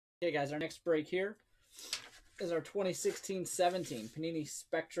Okay, guys, our next break here is our 2016-17 Panini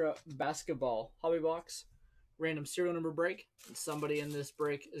Spectra Basketball Hobby Box random serial number break. And somebody in this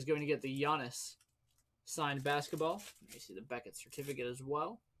break is going to get the Giannis signed basketball. You see the Beckett certificate as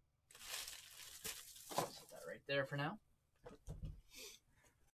well. Set that right there for now.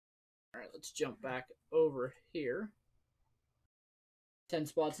 All right, let's jump back over here. 10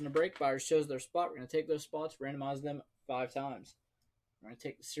 spots in the break. Buyers chose their spot. We're going to take those spots, randomize them 5 times. We're going to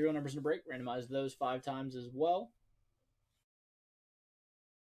take the serial numbers in the break, randomize those 5 times as well.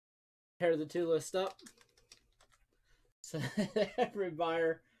 Pair the two lists up. So every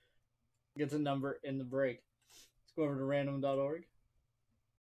buyer gets a number in the break. Let's go over to random.org.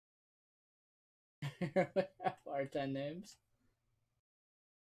 Here we have our 10 names.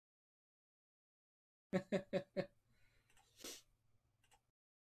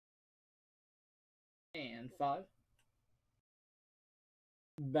 And 5.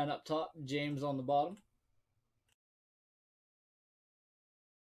 Ben up top, James on the bottom.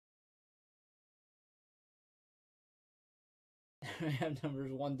 We have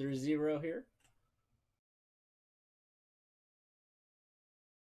numbers 1 through 0 here.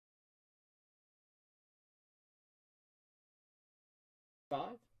 Five.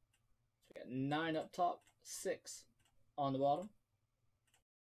 So we got 9 up top, 6 on the bottom.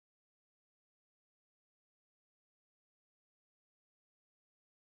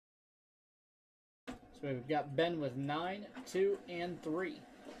 So we've got Ben with 9, 2, and 3.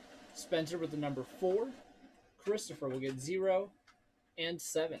 Spencer with the number 4. Christopher will get 0 and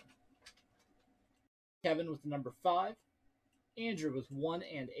 7. Kevin with the number 5. Andrew with 1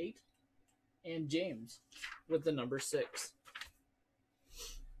 and 8. And James with the number 6.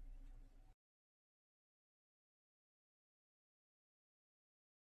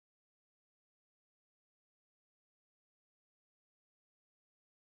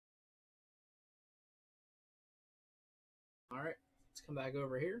 All right, let's come back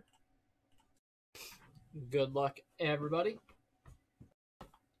over here. Good luck, everybody.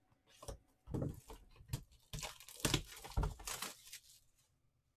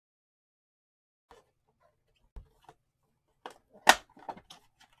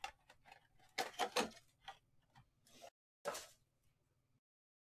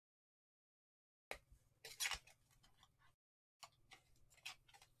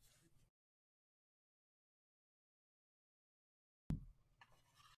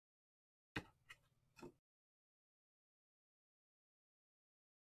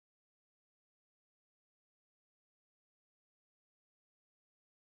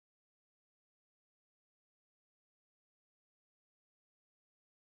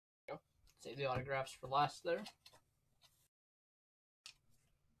 Save the autographs for last there.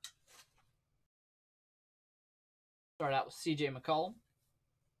 Start out with CJ McCollum.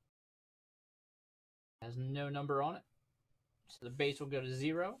 Has no number on it. So the base will go to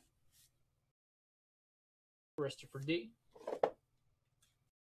 0. Christopher D.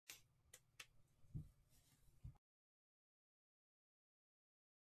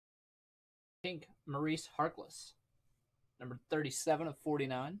 Pink, Maurice Harkless. Number 37 of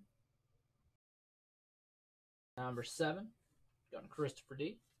 49. Number 7, going to Christopher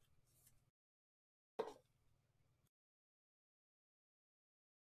D.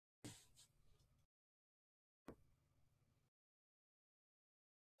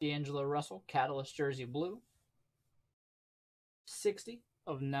 D'Angelo Russell, Catalyst Jersey Blue. 60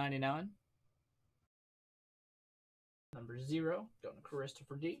 of 99. Number 0, going to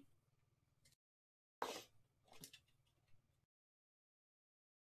Christopher D.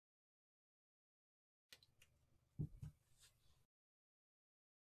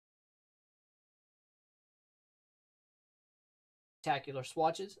 Spectacular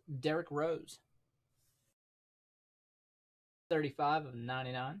swatches, Derrick Rose. 35 of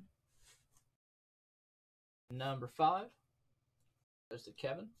 99. Number 5 goes to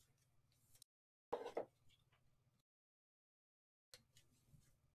Kevin.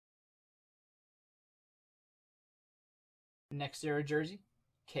 Next era jersey,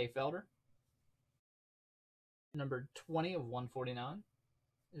 K. Felder. Number 20 of 149.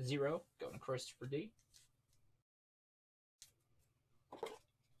 0 going to Christopher D.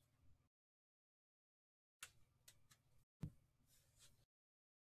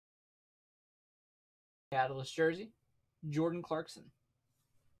 Catalyst jersey, Jordan Clarkson.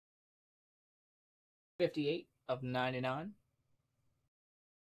 58 of 99.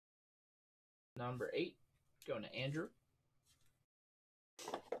 Number 8 going to Andrew.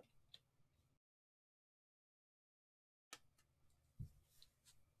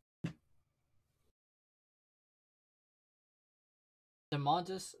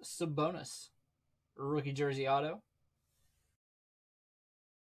 Domantas Sabonis, rookie jersey auto.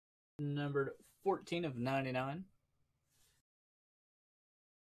 Numbered 14 of 99.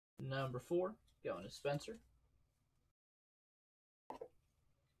 Number 4, going to Spencer.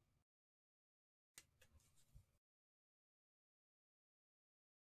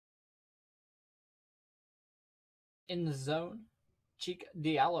 In the zone, Cheek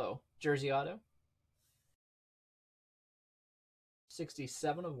Diallo, jersey auto.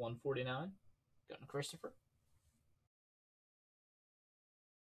 67 of 149. Going to Christopher.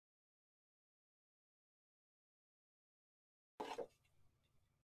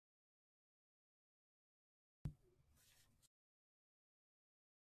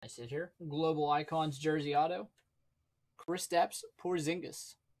 I sit here. Global Icons jersey auto. Kristaps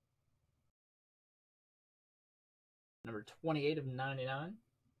Porzingis. Number 28 of 99.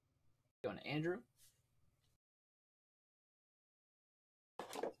 Going to Andrew.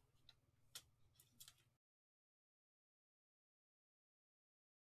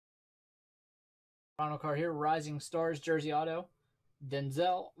 Final card here, Rising Stars jersey auto.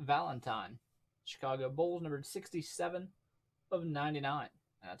 Denzel Valentine. Chicago Bulls, numbered 67 of 99.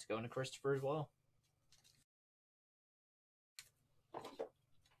 That's going to Christopher as well.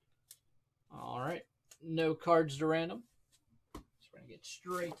 All right. No cards to random. So we're going to get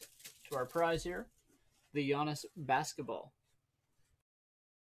straight to our prize here. The Giannis basketball.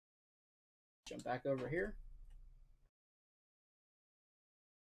 Jump back over here.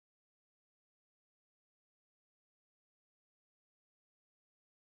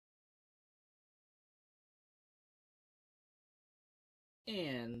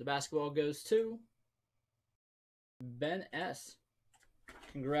 And the basketball goes to Ben S.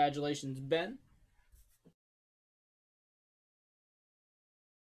 Congratulations, Ben.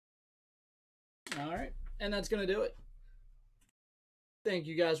 All right. And that's going to do it. Thank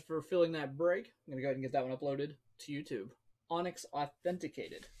you guys for filling that break. I'm going to go ahead and get that one uploaded to YouTube. Onyx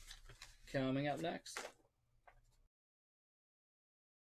Authenticated. Coming up next.